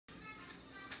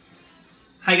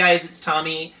Hi guys, it's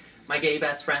Tommy,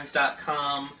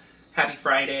 mygaybestfriends.com. Happy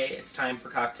Friday. It's time for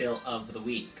Cocktail of the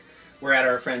Week. We're at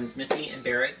our friends Missy and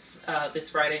Barrett's this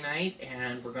Friday night,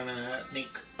 and we're going to make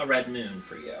a red moon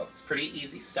for you. It's pretty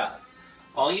easy stuff.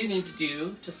 All you need to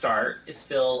do to start is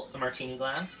fill a martini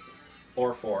glass,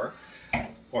 or 4,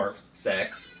 or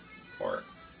 6, or,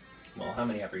 well, how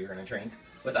many ever you're going to drink,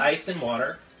 with ice and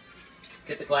water.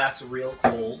 Get the glass real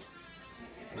cold.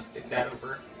 I'm going to stick that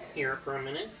over here for a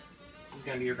minute. This is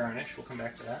going to be your garnish. We'll come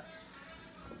back to that.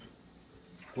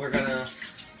 We're going to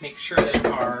make sure that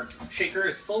our shaker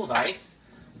is full of ice.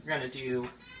 We're going to do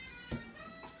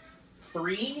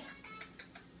 3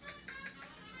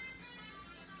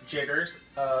 jiggers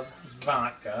of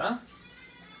vodka.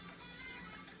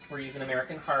 We're using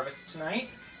American Harvest tonight,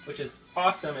 which is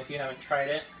awesome if you haven't tried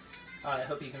it. I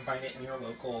hope you can find it in your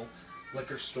local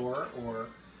liquor store or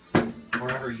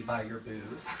wherever you buy your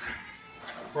booze.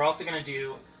 We're also going to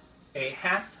do a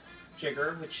half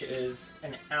jigger, which is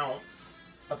an ounce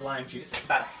of lime juice. It's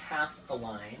about half a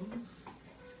lime.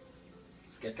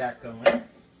 Let's get that going.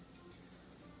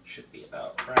 Should be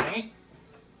about right.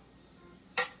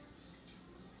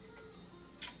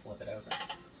 Flip it over.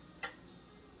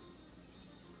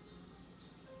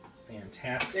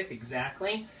 Fantastic,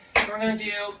 exactly. We're going to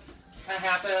do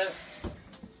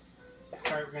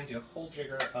we're going to do a whole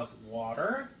jigger of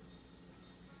water.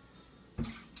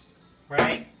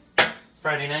 Right? It's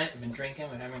Friday night. We've been drinking.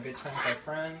 We're having a good time with our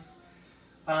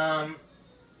friends.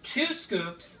 2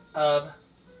 scoops of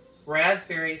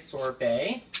Raspberry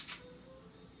Sorbet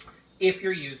if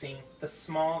you're using the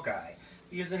small guy.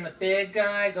 If you're using the big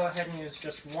guy, go ahead and use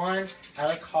just 1. I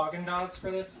like Haagen Daz for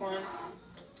this one.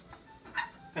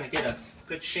 Going to get a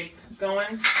good shake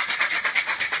going.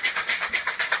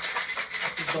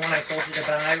 This is the one I told you to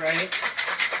buy, right?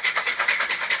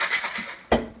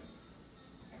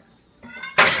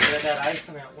 Get that ice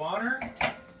and that water.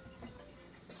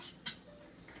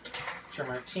 It's your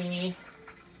martini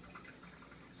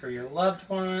for your loved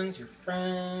ones, your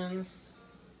friends.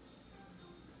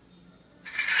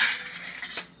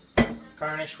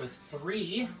 Garnish with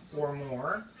 3 or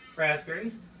more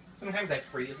raspberries. Sometimes I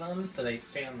freeze them so they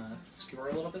stay on the skewer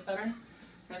a little bit better.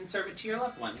 And serve it to your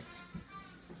loved ones.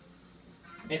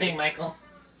 What do you think, Michael?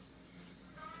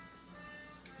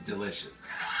 Delicious.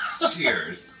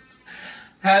 Cheers.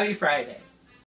 Happy Friday.